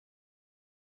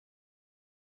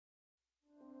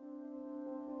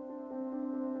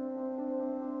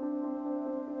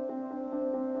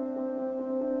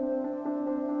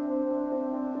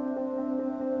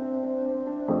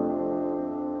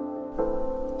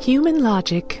Human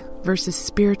Logic versus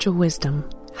Spiritual Wisdom,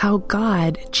 How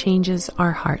God Changes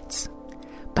Our Hearts,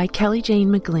 by Kelly Jane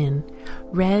McGlynn,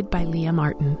 read by Leah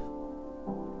Martin.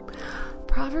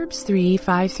 Proverbs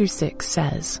 3:5-6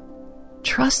 says,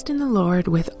 "Trust in the Lord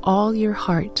with all your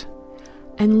heart,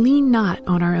 and lean not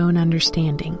on our own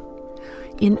understanding.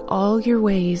 In all your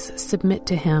ways submit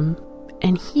to him,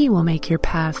 and he will make your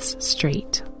paths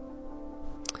straight."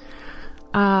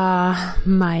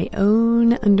 My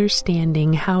own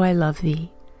understanding, how I love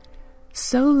thee.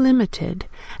 So limited,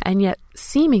 and yet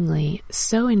seemingly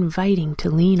so inviting to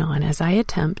lean on as I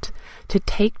attempt to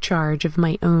take charge of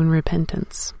my own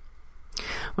repentance.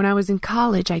 When I was in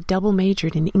college, I double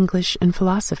majored in English and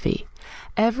philosophy.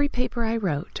 Every paper I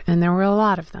wrote, and there were a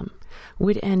lot of them,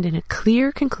 would end in a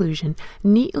clear conclusion,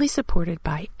 neatly supported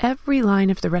by every line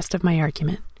of the rest of my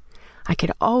argument. I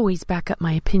could always back up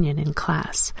my opinion in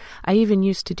class. I even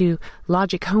used to do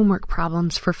logic homework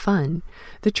problems for fun.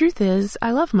 The truth is,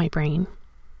 I love my brain.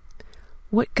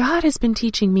 What God has been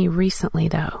teaching me recently,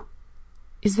 though,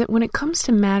 is that when it comes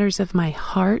to matters of my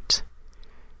heart,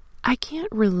 I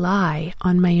can't rely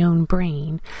on my own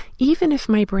brain, even if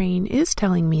my brain is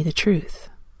telling me the truth.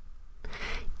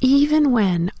 Even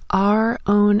when our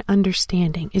own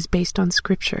understanding is based on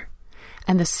Scripture,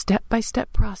 and the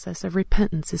step-by-step process of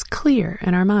repentance is clear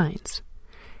in our minds,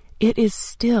 it is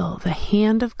still the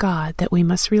hand of God that we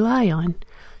must rely on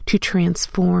to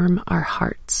transform our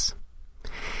hearts.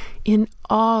 In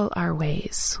all our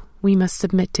ways, we must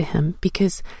submit to him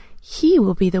because he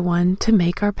will be the one to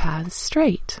make our paths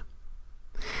straight.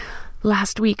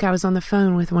 Last week, I was on the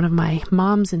phone with one of my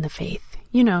moms in the faith.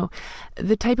 You know,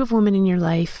 the type of woman in your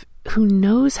life who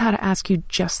knows how to ask you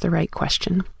just the right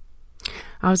question.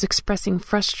 I was expressing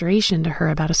frustration to her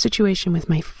about a situation with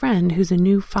my friend who's a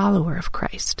new follower of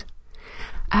Christ.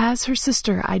 As her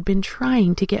sister, I'd been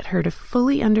trying to get her to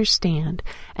fully understand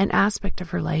an aspect of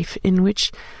her life in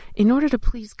which, in order to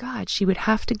please God, she would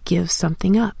have to give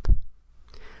something up.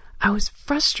 I was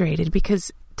frustrated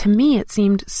because, to me, it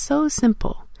seemed so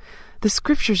simple. The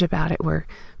scriptures about it were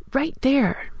right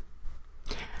there.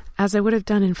 As I would have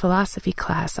done in philosophy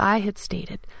class, I had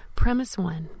stated premise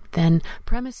 1, then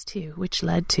premise 2, which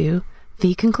led to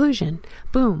the conclusion.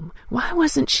 Boom. Why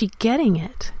wasn't she getting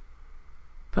it?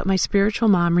 But my spiritual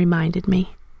mom reminded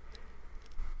me,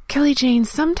 Kelly Jane,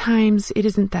 sometimes it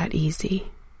isn't that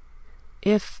easy.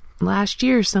 If last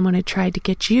year someone had tried to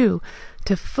get you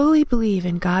to fully believe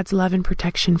in God's love and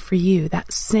protection for you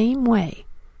that same way,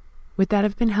 would that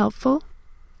have been helpful?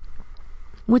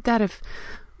 Would that have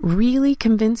really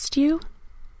convinced you?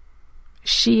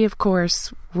 She, of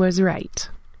course, was right.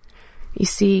 You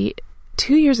see,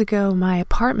 2 years ago, my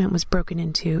apartment was broken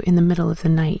into in the middle of the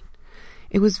night.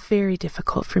 It was very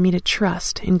difficult for me to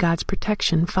trust in God's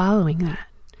protection following that.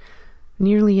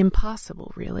 Nearly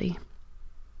impossible, really.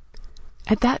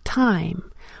 At that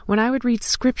time, when I would read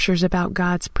scriptures about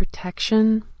God's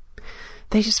protection,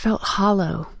 they just felt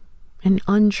hollow and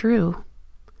untrue.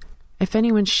 If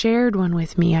anyone shared one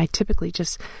with me, I typically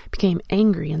just became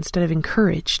angry instead of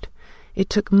encouraged. It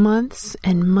took months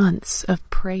and months of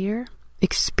prayer,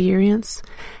 experience,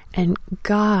 and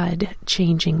God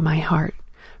changing my heart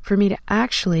for me to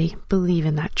actually believe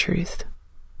in that truth.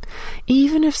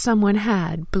 Even if someone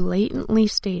had blatantly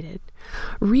stated,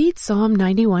 read Psalm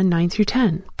 91,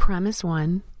 9-10. Premise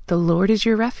 1, the Lord is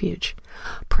your refuge.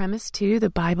 Premise 2, the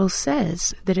Bible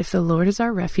says that if the Lord is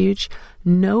our refuge,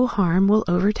 no harm will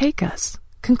overtake us.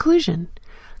 Conclusion,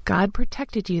 God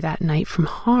protected you that night from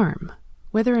harm,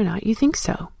 whether or not you think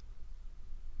so.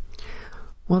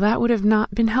 Well, that would have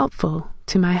not been helpful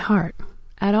to my heart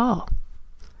at all.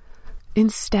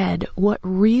 Instead, what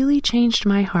really changed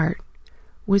my heart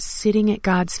was sitting at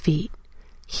God's feet,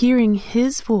 hearing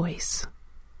his voice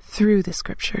through the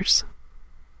scriptures.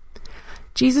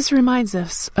 Jesus reminds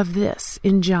us of this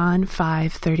in John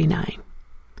 5:39.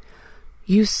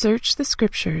 You search the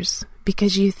scriptures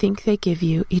because you think they give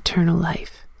you eternal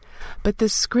life, but the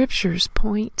scriptures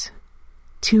point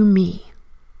to me.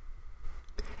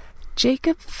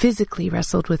 Jacob physically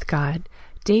wrestled with God.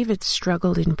 David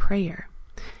struggled in prayer.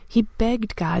 He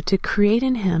begged God to create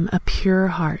in him a pure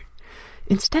heart,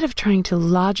 instead of trying to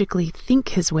logically think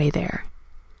his way there.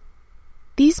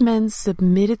 These men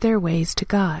submitted their ways to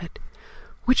God,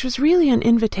 which was really an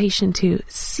invitation to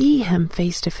see him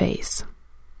face to face.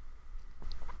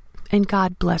 And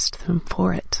God blessed them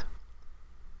for it.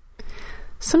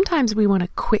 Sometimes we want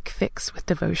a quick fix with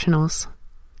devotionals.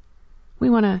 We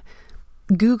want to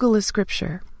Google a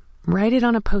scripture, write it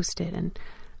on a Post-it, and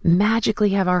magically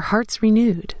have our hearts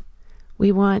renewed.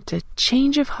 We want a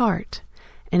change of heart,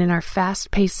 and in our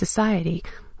fast-paced society,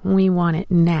 we want it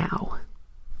now.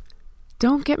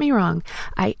 Don't get me wrong,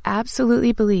 I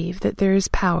absolutely believe that there is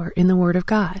power in the Word of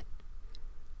God.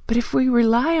 But if we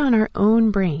rely on our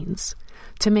own brains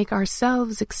to make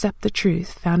ourselves accept the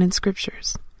truth found in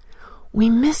Scriptures, we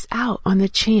miss out on the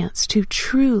chance to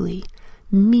truly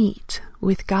meet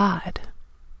with God.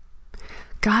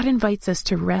 God invites us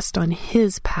to rest on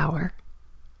His power,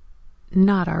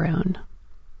 not our own.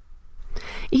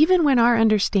 Even when our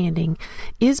understanding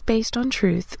is based on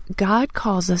truth, God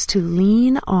calls us to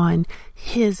lean on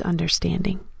His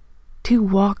understanding, to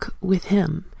walk with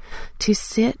Him, to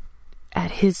sit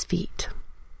at His feet.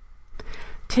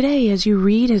 Today, as you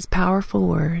read His powerful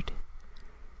word,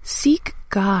 seek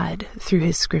God through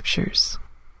His Scriptures,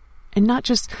 and not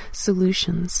just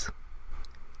solutions.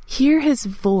 Hear His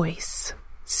voice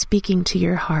speaking to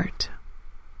your heart.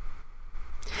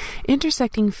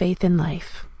 Intersecting faith and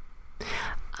life.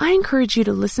 I encourage you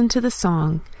to listen to the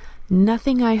song,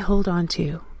 Nothing I Hold On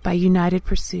To by United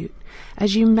Pursuit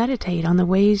as you meditate on the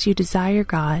ways you desire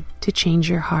God to change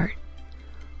your heart.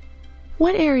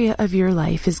 What area of your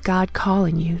life is God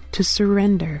calling you to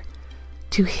surrender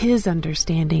to His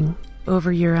understanding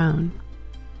over your own?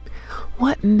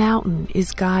 What mountain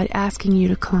is God asking you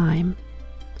to climb?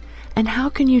 And how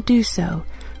can you do so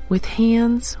with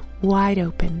hands wide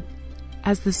open,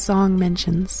 as the song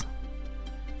mentions?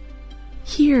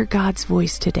 Hear God's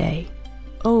voice today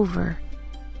over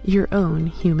your own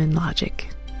human logic.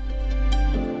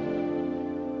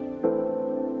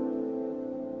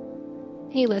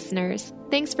 Hey listeners,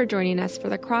 thanks for joining us for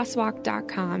the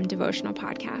Crosswalk.com devotional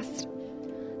podcast.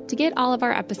 To get all of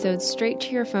our episodes straight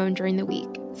to your phone during the week,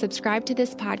 subscribe to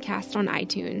this podcast on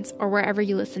iTunes or wherever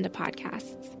you listen to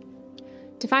podcasts.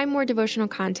 To find more devotional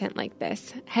content like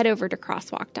this, head over to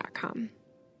Crosswalk.com.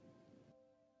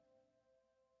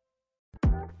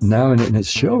 Now and it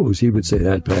shows, he would say,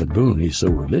 that Pat Boone, he's so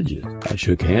religious. I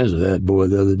shook hands with that boy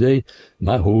the other day.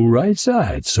 My whole right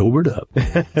side sobered up.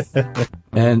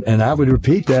 and I would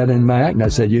repeat that in my act, and I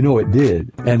said, you know, it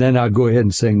did. And then I'd go ahead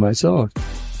and sing my song.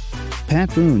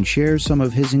 Pat Boone shares some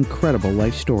of his incredible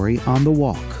life story on The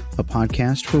Walk, a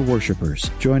podcast for worshipers.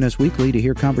 Join us weekly to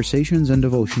hear conversations and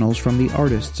devotionals from the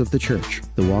artists of the church.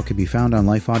 The Walk can be found on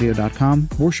lifeaudio.com,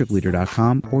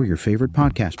 worshipleader.com, or your favorite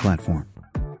podcast platform.